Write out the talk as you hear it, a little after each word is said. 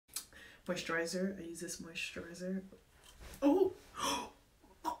moisturizer. I use this moisturizer. Oh,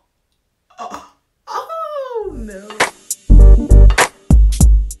 oh no.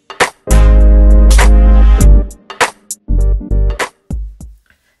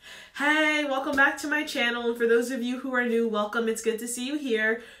 Hey, welcome back to my channel, and for those of you who are new, welcome. It's good to see you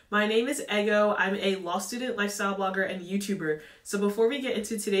here. My name is Ego. I'm a law student, lifestyle blogger, and YouTuber. So before we get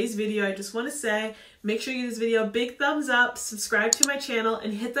into today's video, I just want to say, make sure you give this video a big thumbs up, subscribe to my channel,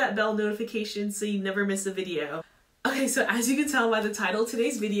 and hit that bell notification so you never miss a video. Okay, so as you can tell by the title of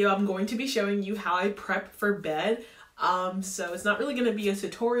today's video, I'm going to be showing you how I prep for bed. So it's not really going to be a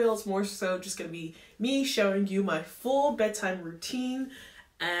tutorial, it's more so just going to be me showing you my full bedtime routine.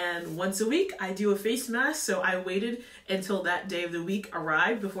 And once a week I do a face mask, so I waited until that day of the week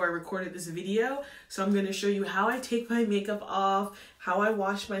arrived before I recorded this video. So I'm going to show you how I take my makeup off, how I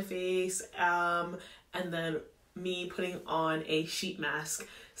wash my face, and then me putting on a sheet mask.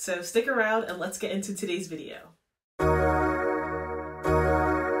 So stick around and let's get into today's video.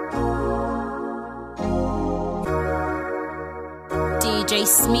 DJ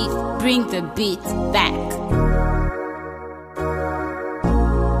Smith, bring the beat back.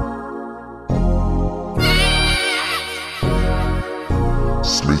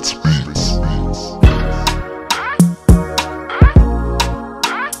 Smith's Beats.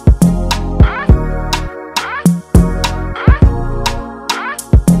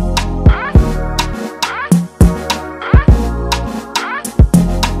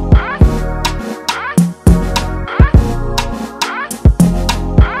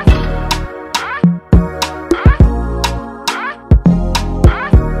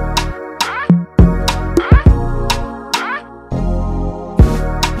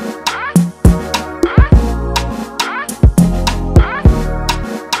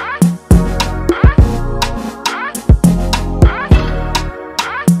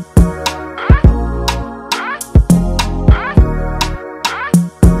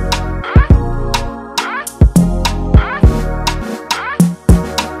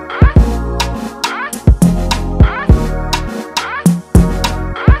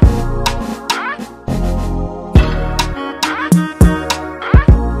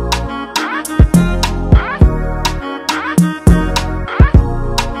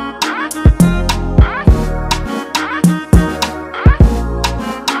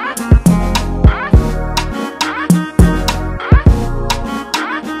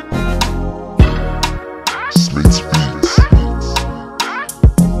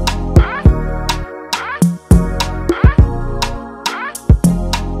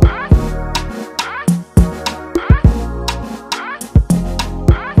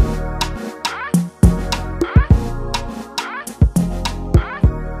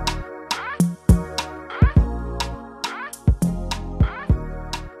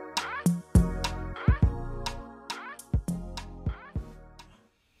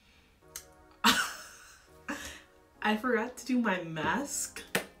 I forgot to do my mask,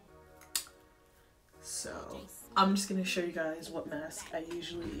 so I'm just gonna show you guys what mask I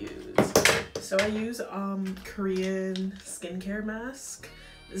usually use. So I use Korean skincare mask.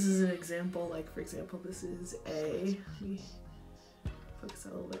 This is an example, like for example, this is a, let me focus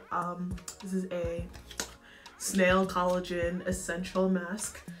that a little bit. This is a snail collagen essential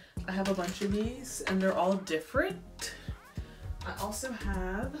mask. I have a bunch of these and they're all different. I also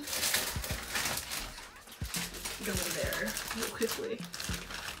have, go in there real quickly.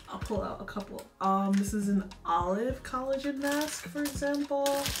 I'll pull out a couple. This is an olive collagen mask, for example.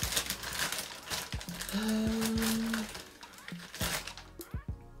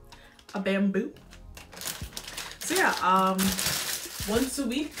 A bamboo. So yeah, once a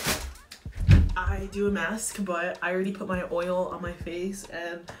week I do a mask, but I already put my oil on my face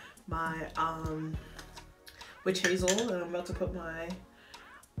and my witch hazel, and I'm about to put my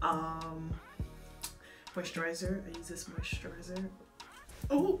moisturizer. I use this moisturizer.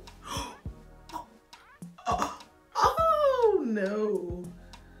 Oh, oh no,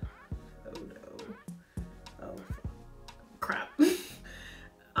 oh no, oh crap.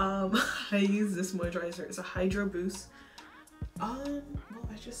 I use this moisturizer. It's a Hydro Boost. Well,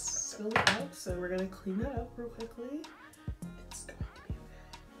 I just spilled it out, so we're gonna clean that up real quickly. It's going to be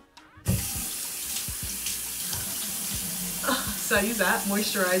okay. So I use that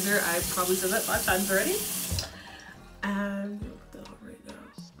moisturizer. I probably said that 5 times already. And I'm gonna put that on right now.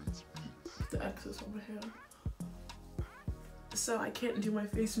 The excess on my hand. So I can't do my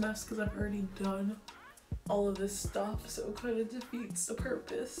face mask because I've already done all of this stuff, so it kind of defeats the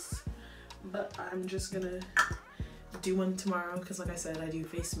purpose. But I'm just gonna do one tomorrow because, like I said, I do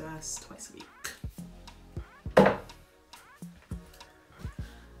face masks twice a week.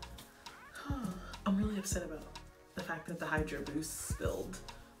 upset about the fact that the Hydro Boost spilled,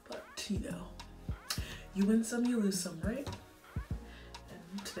 but you know, you win some, you lose some, right?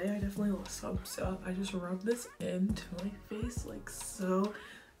 And today I definitely lost some, so I just rubbed this into my face like so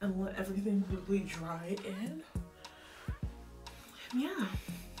and let everything really dry in. And yeah,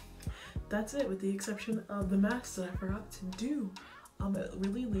 that's it, with the exception of the mask that I forgot to do. It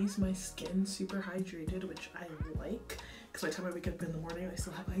really leaves my skin super hydrated, which I like, because by the time I wake up in the morning I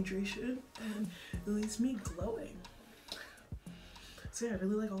still have hydration, and it leaves me glowing. So yeah, I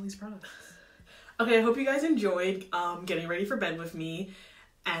really like all these products. Okay, I hope you guys enjoyed getting ready for bed with me,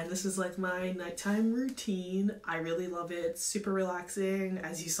 and this is like my nighttime routine. I really love it. It's super relaxing.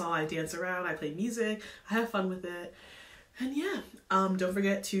 As you saw, I dance around, I play music, I have fun with it. And yeah, don't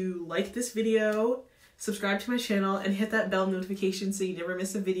forget to like this video, subscribe to my channel, and hit that bell notification so you never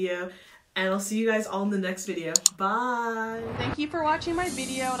miss a video. And I'll see you guys all in the next video. Bye! Thank you for watching my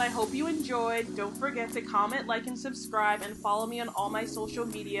video, and I hope you enjoyed. Don't forget to comment, like, and subscribe, and follow me on all my social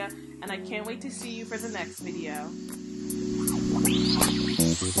media. And I can't wait to see you for the next video.